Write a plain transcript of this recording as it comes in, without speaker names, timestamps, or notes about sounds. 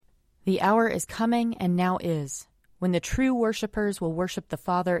The hour is coming, and now is, when the true worshippers will worship the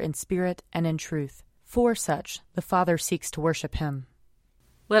Father in spirit and in truth. For such, the Father seeks to worship him.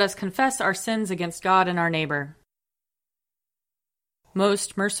 Let us confess our sins against God and our neighbor.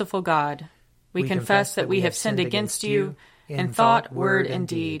 Most merciful God, we confess that we have sinned against you in thought, word, and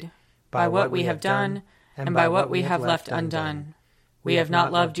deed, by what we have done and by what we have left undone. We have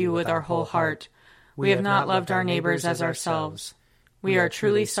not loved you with our whole heart. We have not loved our neighbors as ourselves. We are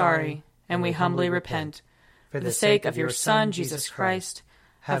truly sorry, and we humbly repent. For the sake of your Son, Jesus Christ,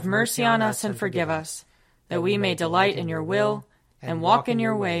 have mercy on us and forgive us, that we may delight in your will and walk in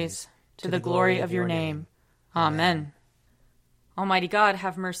your ways, to the glory of your name. Amen. Almighty God,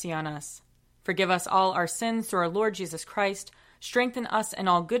 have mercy on us. Forgive us all our sins through our Lord Jesus Christ. Strengthen us in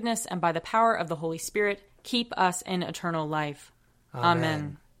all goodness, and by the power of the Holy Spirit, keep us in eternal life.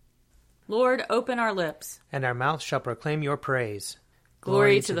 Amen. Lord, open our lips, and our mouth shall proclaim your praise.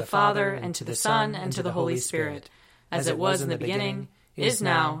 Glory to the Father, and to the Son, and to the Holy Spirit, as it was in the beginning, is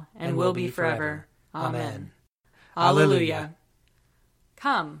now, and will be forever. Amen. Alleluia.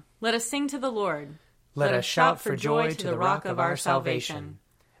 Come, let us sing to the Lord. Let us shout for joy to the rock of our salvation.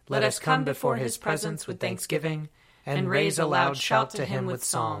 Let us come before his presence with thanksgiving, and raise a loud shout to him with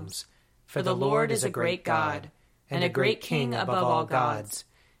psalms. For the Lord is a great God, and a great King above all gods.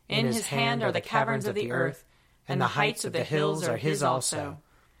 In his hand are the caverns of the earth, and the heights of the hills are his also.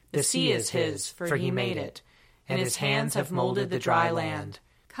 The sea is his, for he made it, and his hands have molded the dry land.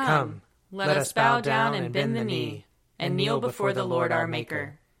 Come, let us bow down and bend the knee, and kneel before the Lord our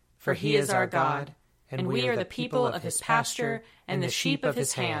Maker. For he is our God, and we are the people of his pasture and the sheep of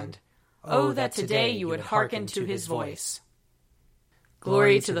his hand. Oh, that today you would hearken to his voice.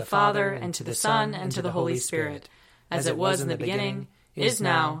 Glory to the Father, and to the Son, and to the Holy Spirit, as it was in the beginning, is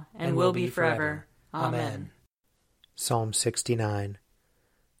now, and will be forever. Amen. Psalm 69.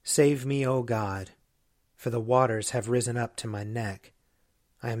 Save me, O God, for the waters have risen up to my neck.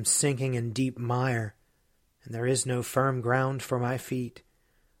 I am sinking in deep mire, and there is no firm ground for my feet.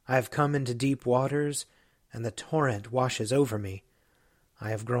 I have come into deep waters, and the torrent washes over me.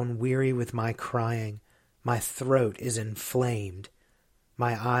 I have grown weary with my crying. My throat is inflamed.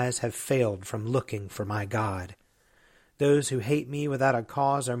 My eyes have failed from looking for my God. Those who hate me without a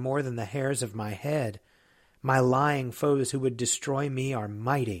cause are more than the hairs of my head. My lying foes who would destroy me are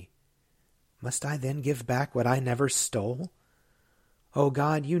mighty. Must I then give back what I never stole? O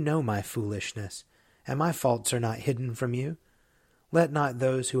God, you know my foolishness, and my faults are not hidden from you. Let not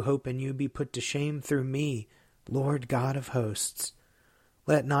those who hope in you be put to shame through me, Lord God of hosts.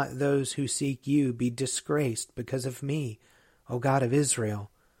 Let not those who seek you be disgraced because of me, O God of Israel.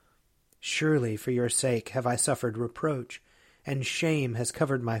 Surely for your sake have I suffered reproach, and shame has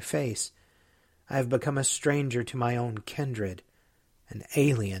covered my face. I have become a stranger to my own kindred, an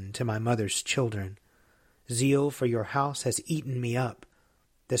alien to my mother's children. Zeal for your house has eaten me up.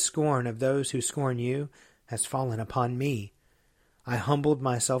 The scorn of those who scorn you has fallen upon me. I humbled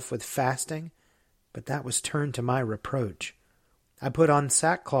myself with fasting, but that was turned to my reproach. I put on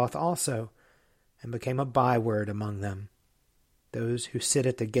sackcloth also, and became a byword among them. Those who sit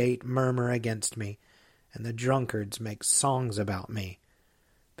at the gate murmur against me, and the drunkards make songs about me.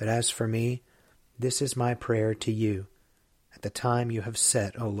 But as for me, this is my prayer to you, at the time you have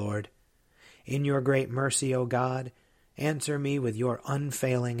set, O Lord. In your great mercy, O God, answer me with your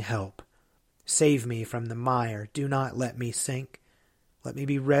unfailing help. Save me from the mire, do not let me sink. Let me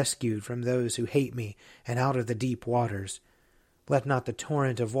be rescued from those who hate me, and out of the deep waters. Let not the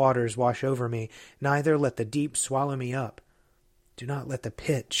torrent of waters wash over me, neither let the deep swallow me up. Do not let the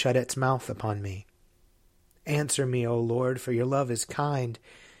pit shut its mouth upon me. Answer me, O Lord, for your love is kind.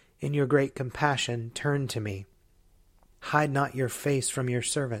 In your great compassion, turn to me. Hide not your face from your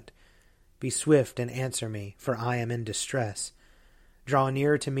servant. Be swift and answer me, for I am in distress. Draw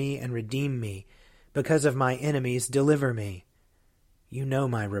near to me and redeem me. Because of my enemies, deliver me. You know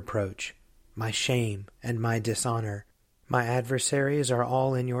my reproach, my shame, and my dishonor. My adversaries are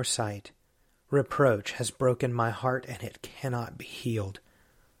all in your sight. Reproach has broken my heart, and it cannot be healed.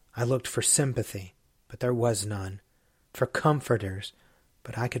 I looked for sympathy, but there was none. For comforters,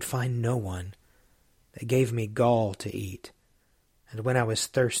 but I could find no one. They gave me gall to eat, and when I was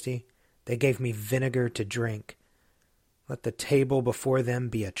thirsty, they gave me vinegar to drink. Let the table before them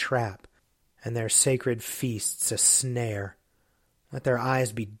be a trap, and their sacred feasts a snare. Let their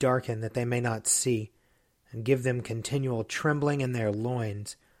eyes be darkened that they may not see, and give them continual trembling in their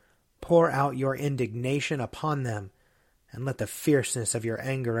loins. Pour out your indignation upon them, and let the fierceness of your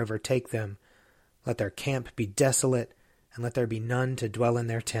anger overtake them. Let their camp be desolate, and let there be none to dwell in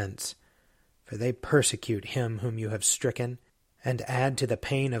their tents. For they persecute him whom you have stricken, and add to the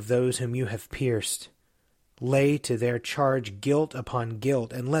pain of those whom you have pierced. Lay to their charge guilt upon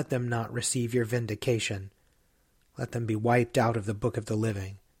guilt, and let them not receive your vindication. Let them be wiped out of the book of the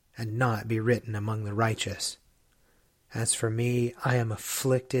living, and not be written among the righteous. As for me, I am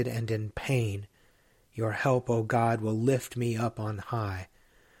afflicted and in pain. Your help, O God, will lift me up on high.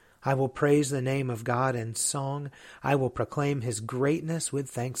 I will praise the name of God in song. I will proclaim his greatness with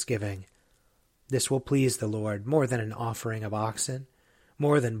thanksgiving. This will please the Lord more than an offering of oxen,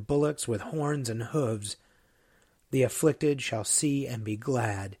 more than bullocks with horns and hooves. The afflicted shall see and be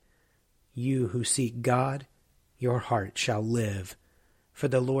glad. You who seek God, your heart shall live. For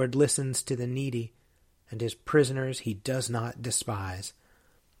the Lord listens to the needy, and his prisoners he does not despise.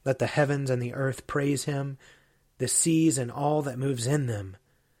 Let the heavens and the earth praise him, the seas and all that moves in them.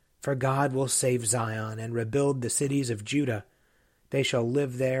 For God will save Zion and rebuild the cities of Judah. They shall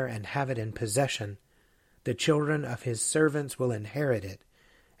live there and have it in possession. The children of his servants will inherit it,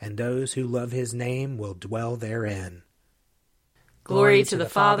 and those who love his name will dwell therein. Glory to the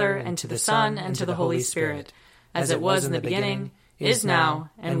Father, and to the Son, and to the Holy Spirit, as it was in the beginning, is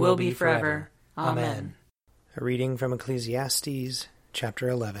now, and will be forever. Amen. A reading from Ecclesiastes, chapter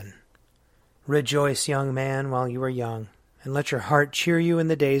 11. Rejoice, young man, while you are young, and let your heart cheer you in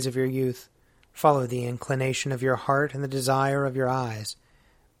the days of your youth. Follow the inclination of your heart and the desire of your eyes.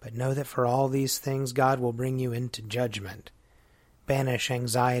 But know that for all these things God will bring you into judgment. Banish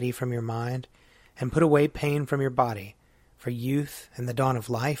anxiety from your mind, and put away pain from your body, for youth and the dawn of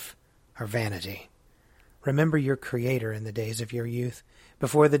life are vanity. Remember your Creator in the days of your youth,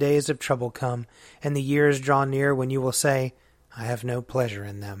 before the days of trouble come, and the years draw near when you will say, I have no pleasure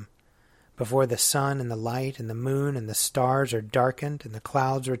in them. Before the sun and the light and the moon and the stars are darkened, and the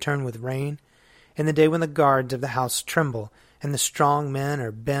clouds return with rain, in the day when the guards of the house tremble, and the strong men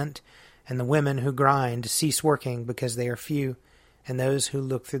are bent, and the women who grind cease working because they are few, and those who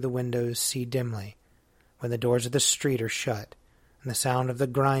look through the windows see dimly, when the doors of the street are shut, and the sound of the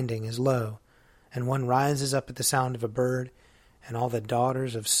grinding is low, and one rises up at the sound of a bird, and all the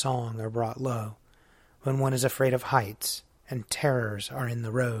daughters of song are brought low, when one is afraid of heights, and terrors are in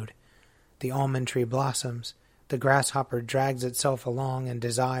the road. The almond tree blossoms, the grasshopper drags itself along, and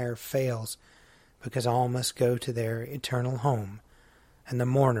desire fails, because all must go to their eternal home, and the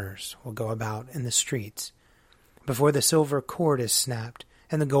mourners will go about in the streets. Before the silver cord is snapped,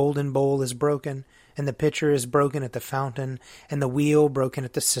 and the golden bowl is broken, and the pitcher is broken at the fountain, and the wheel broken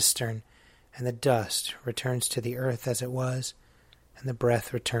at the cistern, and the dust returns to the earth as it was, and the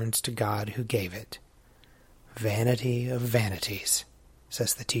breath returns to God who gave it. Vanity of vanities,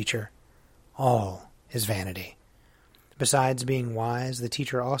 says the teacher. All is vanity. Besides being wise, the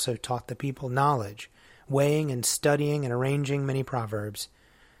teacher also taught the people knowledge, weighing and studying and arranging many proverbs.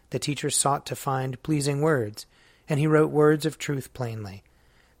 The teacher sought to find pleasing words, and he wrote words of truth plainly.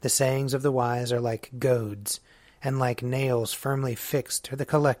 The sayings of the wise are like goads, and like nails firmly fixed are the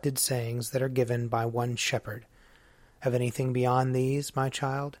collected sayings that are given by one shepherd. Of anything beyond these, my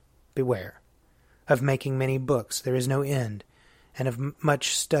child, beware. Of making many books there is no end, and of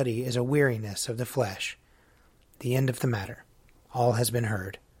much study is a weariness of the flesh. The end of the matter. All has been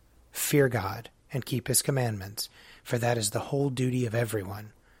heard. Fear God, and keep his commandments, for that is the whole duty of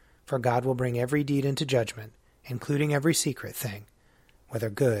everyone. For God will bring every deed into judgment, including every secret thing, whether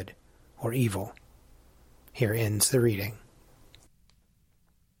good or evil. Here ends the reading.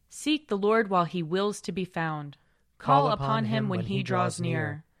 Seek the Lord while he wills to be found. Call upon him when he draws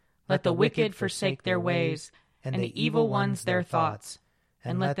near. Let the wicked forsake their ways, and the evil ones their thoughts.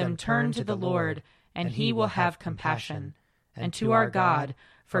 And let them turn to the Lord, and he will have compassion. And to our God,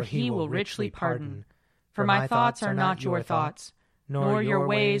 for he will richly pardon. For my thoughts are not your thoughts, nor your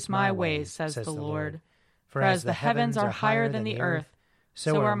ways my ways, says the Lord. For as the heavens are higher than the earth,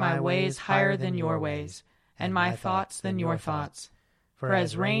 so are my ways higher than your ways, and my thoughts than your thoughts. For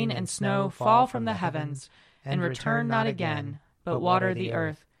as rain and snow fall from the heavens, and return not again, but water the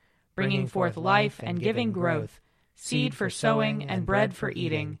earth, bringing forth life and giving growth, seed for sowing and bread for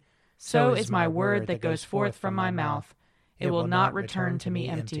eating, so is my word that goes forth from my mouth. It will not return to me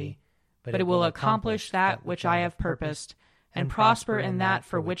empty, but it will accomplish that which I have purposed, and prosper in that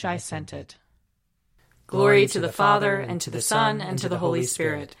for which I sent it. Glory to the Father, and to the Son, and to the Holy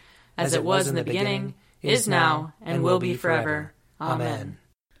Spirit, as it was in the beginning, is now, and will be forever. Amen.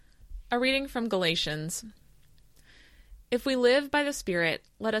 A reading from Galatians. If we live by the Spirit,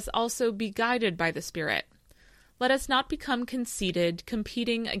 let us also be guided by the Spirit. Let us not become conceited,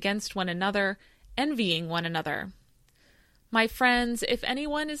 competing against one another, envying one another. My friends, if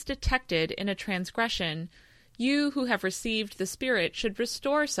anyone is detected in a transgression, you who have received the Spirit should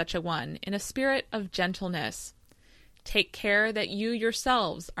restore such a one in a spirit of gentleness. Take care that you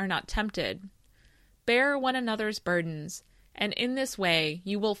yourselves are not tempted. Bear one another's burdens, and in this way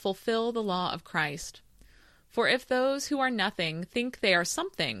you will fulfill the law of Christ. For if those who are nothing think they are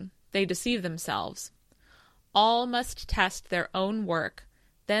something, they deceive themselves. All must test their own work,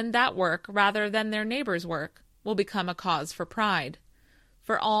 then that work, rather than their neighbor's work, will become a cause for pride.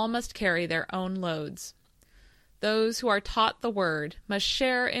 For all must carry their own loads. Those who are taught the word must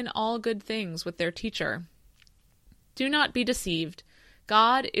share in all good things with their teacher. Do not be deceived.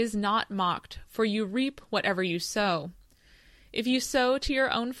 God is not mocked, for you reap whatever you sow. If you sow to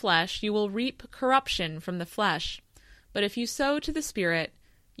your own flesh, you will reap corruption from the flesh. But if you sow to the Spirit,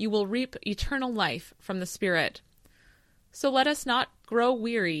 you will reap eternal life from the Spirit. So let us not grow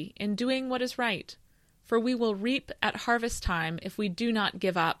weary in doing what is right, for we will reap at harvest time if we do not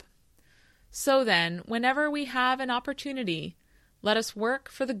give up. So then, whenever we have an opportunity, let us work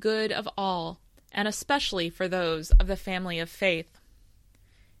for the good of all, and especially for those of the family of faith.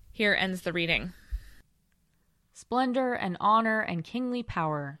 Here ends the reading. Splendor and honor and kingly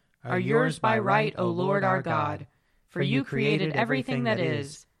power are yours by right, O Lord our God, for you created everything that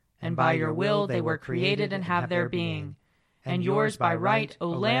is, and by your will they were created and have their being. And yours by right, O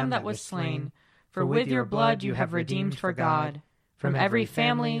Lamb that was slain, for with your blood you have redeemed for God, from every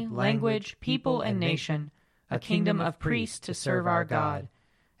family, language, people, and nation, a kingdom of priests to serve our God.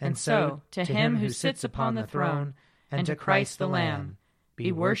 And so, to him who sits upon the throne, and to Christ the Lamb,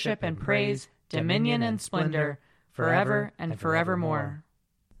 be worship and praise, dominion and splendor, forever and forevermore.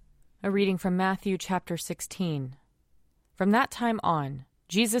 A reading from Matthew chapter 16. From that time on,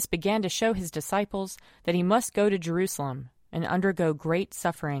 Jesus began to show his disciples that he must go to Jerusalem and undergo great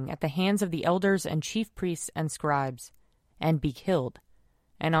suffering at the hands of the elders and chief priests and scribes, and be killed,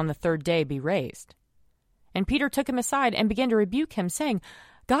 and on the third day be raised. And Peter took him aside and began to rebuke him, saying,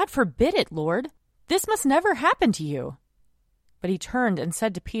 God forbid it, Lord! This must never happen to you. But he turned and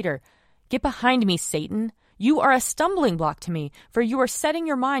said to Peter, Get behind me, Satan! You are a stumbling block to me, for you are setting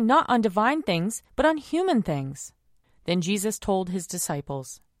your mind not on divine things, but on human things. Then Jesus told his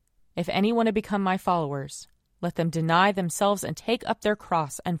disciples, If any want to become my followers, let them deny themselves and take up their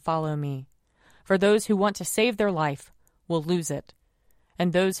cross and follow me. For those who want to save their life will lose it,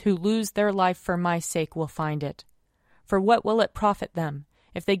 and those who lose their life for my sake will find it. For what will it profit them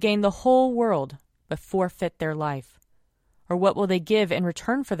if they gain the whole world but forfeit their life? Or what will they give in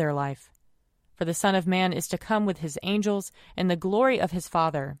return for their life? For the Son of Man is to come with his angels in the glory of his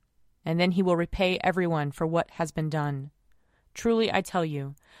Father, and then he will repay everyone for what has been done. Truly I tell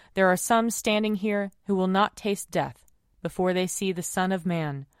you, there are some standing here who will not taste death before they see the Son of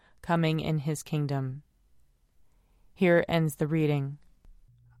Man coming in his kingdom. Here ends the reading.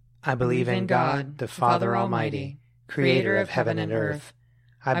 I believe in God, the Father Almighty, creator of heaven and earth.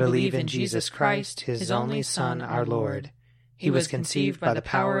 I believe in Jesus Christ, his only Son, our Lord. He was conceived by the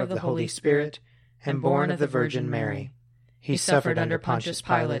power of the Holy Spirit and born of the Virgin Mary. He suffered under Pontius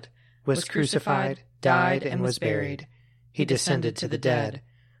Pilate, was crucified, died, and was buried. He descended to the dead.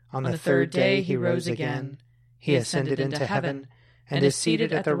 On the third day he rose again. He ascended into heaven and is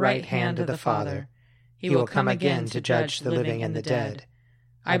seated at the right hand of the Father. He will come again to judge the living and the dead.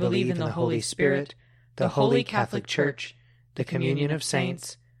 I believe in the Holy Spirit, the Holy Catholic Church, the communion of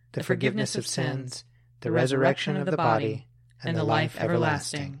saints, the forgiveness of sins, the resurrection of the body, and the life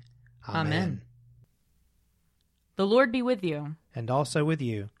everlasting. Amen. The Lord be with you. And also with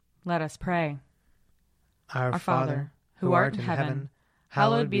you. Let us pray. Our Father, who art in heaven,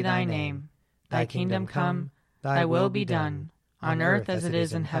 hallowed be thy name. Thy kingdom come, thy will be done, on earth as it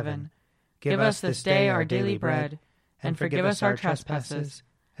is in heaven. Give us this day our daily bread, and forgive us our trespasses,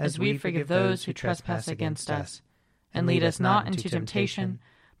 as we forgive those who trespass against us. And lead us not into temptation,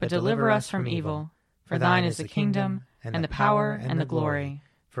 but deliver us from evil. For thine is the kingdom, and the power, and the glory,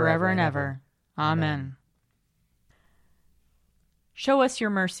 forever and ever. Amen. Show us your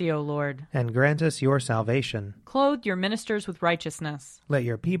mercy, O Lord. And grant us your salvation. Clothe your ministers with righteousness. Let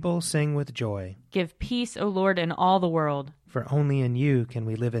your people sing with joy. Give peace, O Lord, in all the world. For only in you can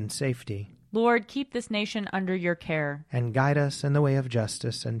we live in safety. Lord, keep this nation under your care. And guide us in the way of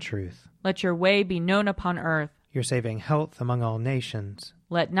justice and truth. Let your way be known upon earth. Your saving health among all nations.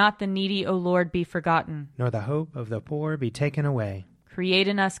 Let not the needy, O Lord, be forgotten. Nor the hope of the poor be taken away. Create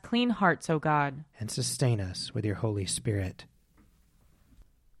in us clean hearts, O God. And sustain us with your Holy Spirit.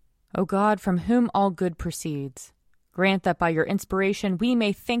 O God, from whom all good proceeds, grant that by your inspiration we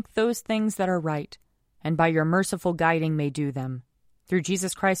may think those things that are right, and by your merciful guiding may do them. Through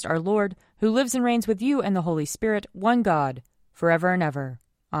Jesus Christ our Lord, who lives and reigns with you and the Holy Spirit, one God, forever and ever.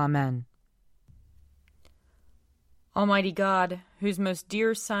 Amen. Almighty God, whose most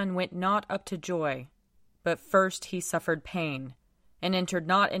dear Son went not up to joy, but first he suffered pain, and entered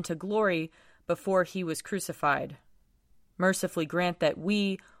not into glory before he was crucified. Mercifully grant that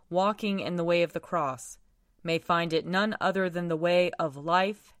we, walking in the way of the cross, may find it none other than the way of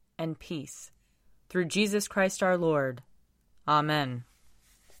life and peace. Through Jesus Christ our Lord. Amen.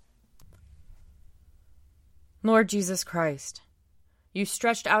 Lord Jesus Christ, you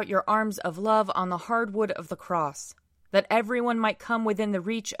stretched out your arms of love on the hard wood of the cross, that everyone might come within the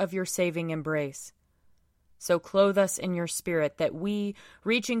reach of your saving embrace. So clothe us in your Spirit, that we,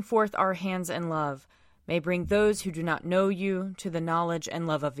 reaching forth our hands in love, may bring those who do not know you to the knowledge and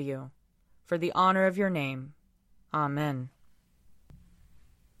love of you. For the honor of your name. Amen.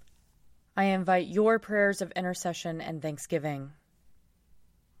 I invite your prayers of intercession and thanksgiving.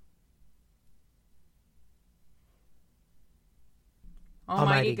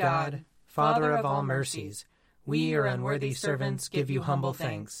 Almighty God, Father of all mercies, we, your unworthy servants, give you humble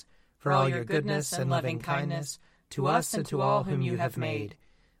thanks for all your goodness and loving kindness to us and to all whom you have made.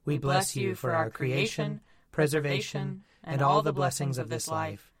 We bless you for our creation, preservation, and all the blessings of this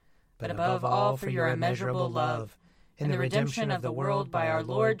life, but above all for your immeasurable love in the redemption of the world by our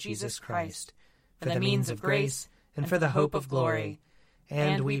Lord Jesus Christ, for the means of grace and for the hope of glory.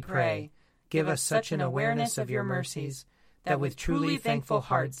 And we pray, give us such an awareness of your mercies, that with truly thankful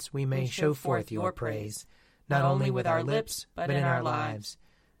hearts we may show forth your praise, not only with our lips, but in our lives,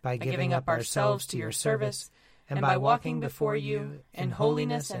 by giving up ourselves to your service, and by walking before you in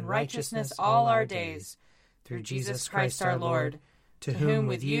holiness and righteousness all our days, through Jesus Christ our Lord, to whom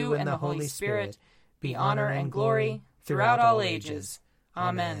with you and the Holy Spirit be honor and glory throughout all ages.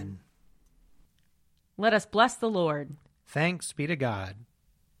 Amen. Let us bless the Lord. Thanks be to God.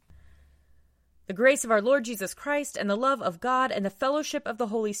 The grace of our Lord Jesus Christ, and the love of God, and the fellowship of the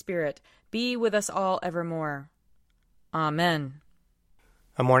Holy Spirit be with us all evermore. Amen.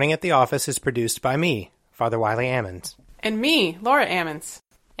 A Morning at the Office is produced by me, Father Wiley Ammons. And me, Laura Ammons.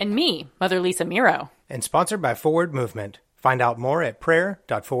 And me, Mother Lisa Meirow. And sponsored by Forward Movement. Find out more at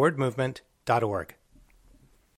prayer.forwardmovement.org.